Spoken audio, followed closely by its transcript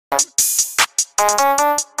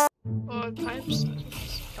Or pipes.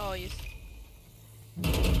 Oh, yes.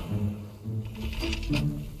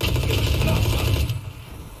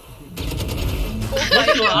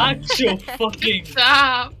 What's your actual fucking...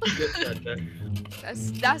 Stop! That's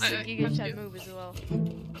a Giga Chat move as well.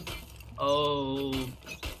 Oh...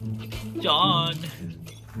 John...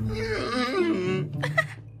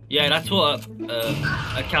 Yeah, that's what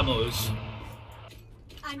a camel is.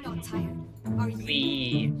 I'm not tired. Are you?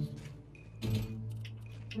 The...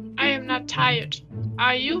 I am not tired.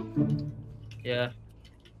 Are you? Yeah.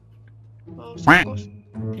 Oh, fuck off.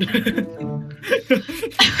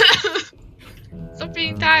 Stop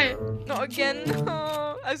being tired. Not again.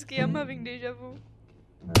 Oh, Aski, I'm having deja vu.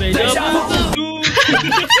 Deja vu!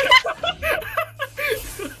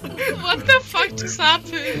 What the fuck just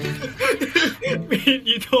happened? Me and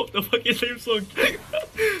you talk the fucking same song.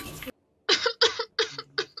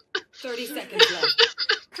 30 seconds left.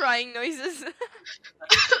 Crying noises.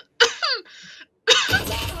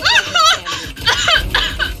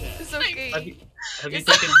 It's okay. Have you Your taken...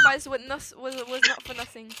 sacrifice was not for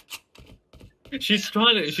nothing. She's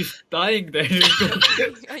trying to... She's dying there.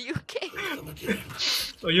 Are you okay?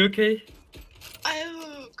 Are you okay?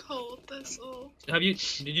 I'm cold, that's all. Did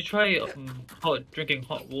you try drinking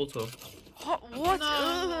hot water? Hot water?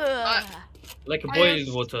 No. Ugh. Like a I boiling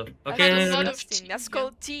have- water. That's Okay. a lot of disgusting. tea, That's yeah.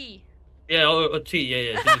 called tea. Yeah, or tea,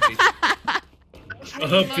 yeah, ginger tea. A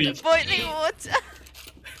herb lot tea. of Boiling tea. water.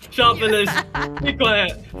 Shut up, fellas. Be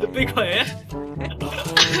quiet. Be quiet.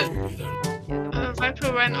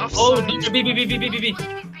 Viper went off. Oh, side. B.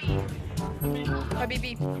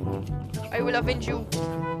 Habibi, I will avenge you.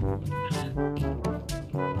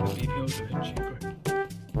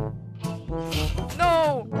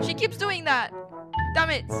 No! She keeps doing that! Damn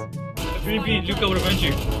it! BB, Luca will avenge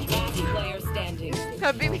you. Player standing.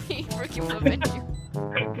 Habibi, Ricky will avenge you.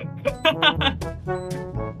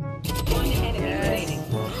 One enemy remaining.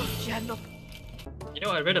 She had no... You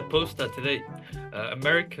know, I read a poster today.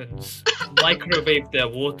 Americans microwave their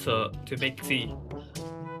water to make tea.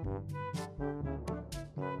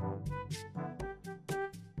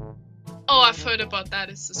 Oh, I've heard about that.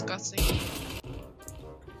 It's disgusting.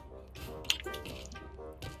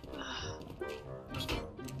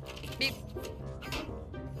 Beep.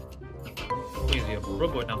 Who is he? A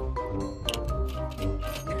robot now.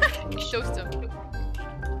 Shows them.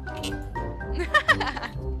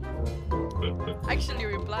 Actually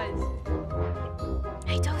replies.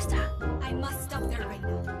 Hey Toaster! I must stop their right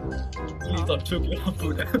now. Please stop choking on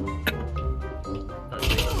food.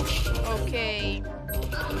 Okay.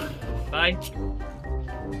 Bye.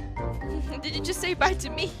 Did you just say bye to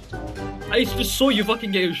me? I just saw you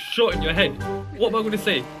fucking get a shot in your head. What am I going to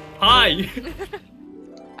say? Hi!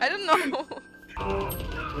 I don't know.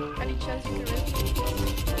 Any chance you can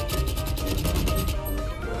reach?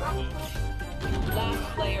 Last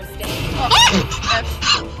player standing. Oh!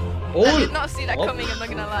 F. I did not see that Oh. coming, I'm not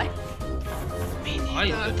gonna lie. Me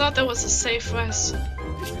neither. I thought that was a safe rest.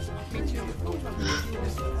 Me too.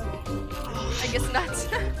 I guess not.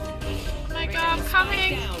 Oh my god, I'm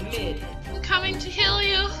coming! Down mid. I'm coming to heal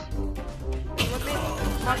you!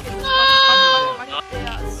 Market, No! they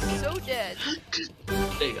are so dead.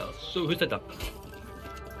 There you go. So, who said that?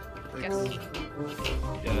 Guess.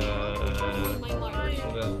 My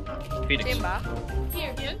mark. Phoenix. Timba?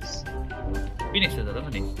 Here, yes? Phoenix said that,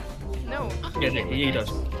 doesn't he? No. Yeah, he does.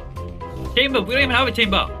 Chamber! We don't even have a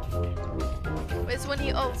chamber! It's when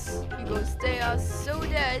he ults. He goes, they are so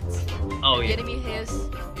dead. Oh, The yeah. enemy hears,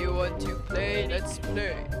 you want to play, let's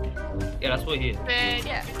play. Yeah, that's what he is. Bad.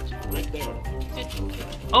 Yeah.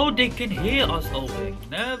 Oh, they can hear us. Oh, wait.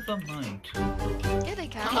 Never mind. Yeah, they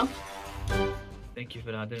can. Thank you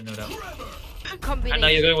for that. I didn't know that. Combination. And now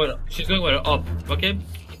you're going with... She's going with her up. Okay?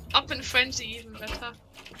 Up in frenzy, even better.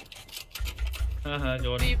 Haha,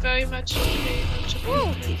 Jordan. Be very much okay.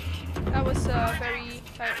 Woo! That was a very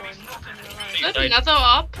tight one. Is that another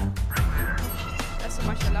up? That's so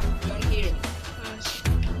much luck. One here. Nice.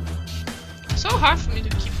 So hard for me to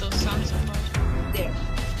keep those sounds apart. There.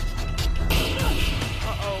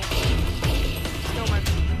 Uh-oh. Snowman.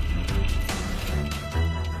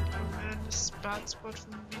 Oh man, this is a bad spot for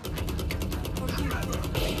me.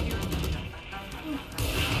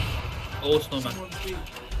 Oh, snowman.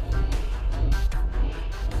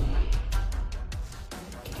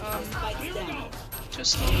 Spike down.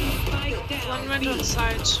 Just Spike down. one went on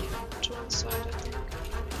side. To one side, I think.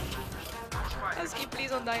 Husky, please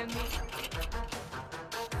don't die on me.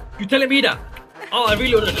 You telling me that? Oh, I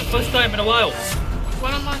really ordered it. First time in a while.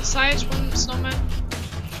 One on one side, one snowman.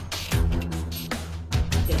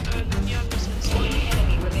 The neon was on One side.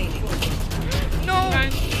 enemy remaining. No!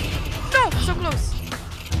 Fine. No! So close!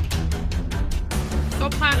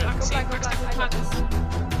 plant. I can Go see back, go Max back. go I got plant. this.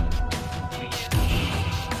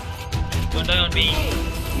 Don't die on me.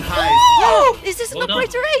 Nice. Oh! Is this an Well done.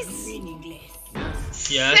 operator race?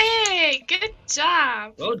 Meaningless. Yes. Hey, good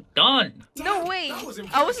job. Well done. No way! I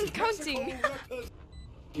wasn't counting.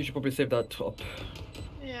 You should probably save that top.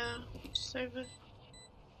 Yeah, save it.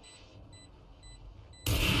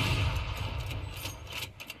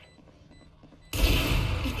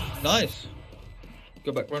 Nice.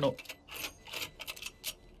 Go back, run up.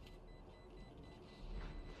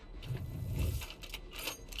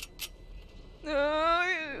 No.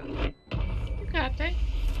 You got it.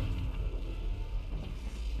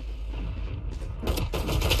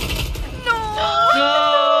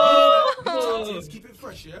 No! Let's keep it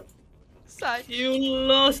fresh, yeah? Sad. You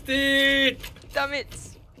lost it! Damn it.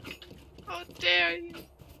 How dare you?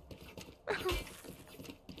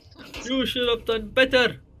 You should have done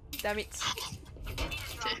better. Damn it.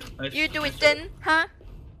 Nice. You do it then, huh?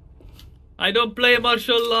 I don't play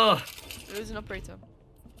martial law. It was an operator.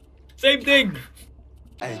 Same thing.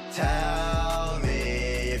 Hey, tell me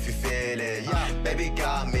if you feel it. Yeah, baby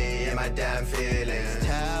got me in my damn feelings.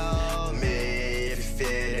 Tell me if you feel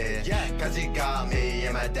it. Yeah, cause you got me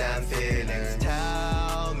in my damn feelings.